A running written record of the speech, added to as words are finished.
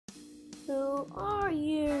Who are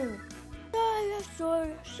you? You suck.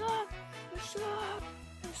 You suck. You suck.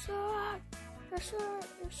 You suck. You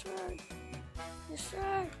suck. You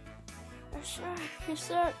suck. You suck. You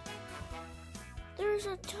suck. There's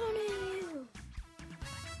a ton of you.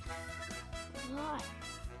 What?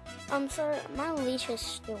 I'm sorry, my leash is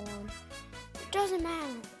still on. It doesn't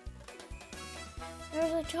matter.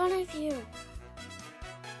 There's a ton of you.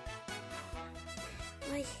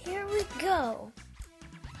 Like, here we go.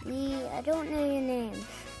 I don't know your names.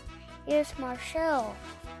 Here's Marshall.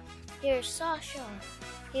 Here's Sasha.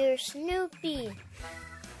 Here's Snoopy.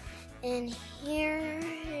 And here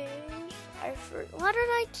is... Why do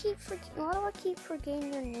I keep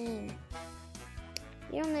forgetting your name?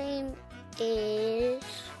 Your name is...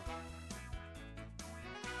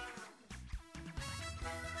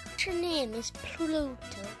 Your name is Pluto.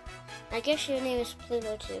 I guess your name is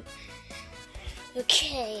Pluto too.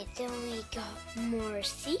 Okay, then we got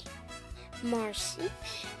Marcy.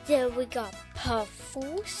 Then we got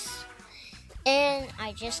Puffles. And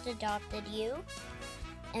I just adopted you.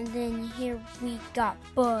 And then here we got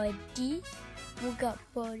Buddy.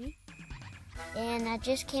 And I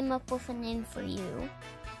just came up with a name for you.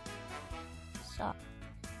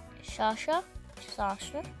 Sasha.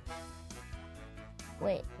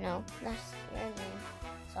 Wait, no, that's your name,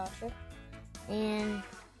 Sasha. And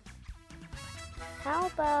how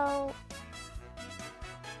about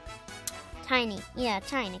Tiny? Yeah,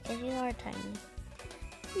 Tiny, because you are tiny.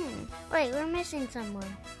 Wait, we're missing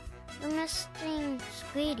someone. We're missing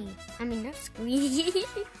Squeedy. I mean, not Squeedy.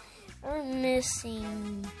 We're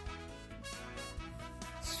missing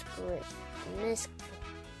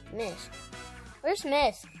Miss. Where's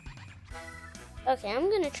Miss? Okay, I'm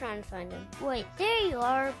gonna try and find him. Wait, there you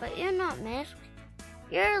are, but you're not Miss.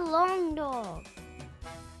 You're a long dog.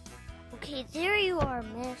 Okay, there you are,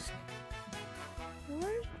 Miss.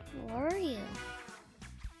 Where are you?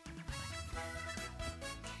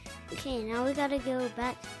 Okay, now we gotta go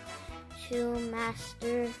back to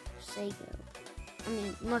Masego.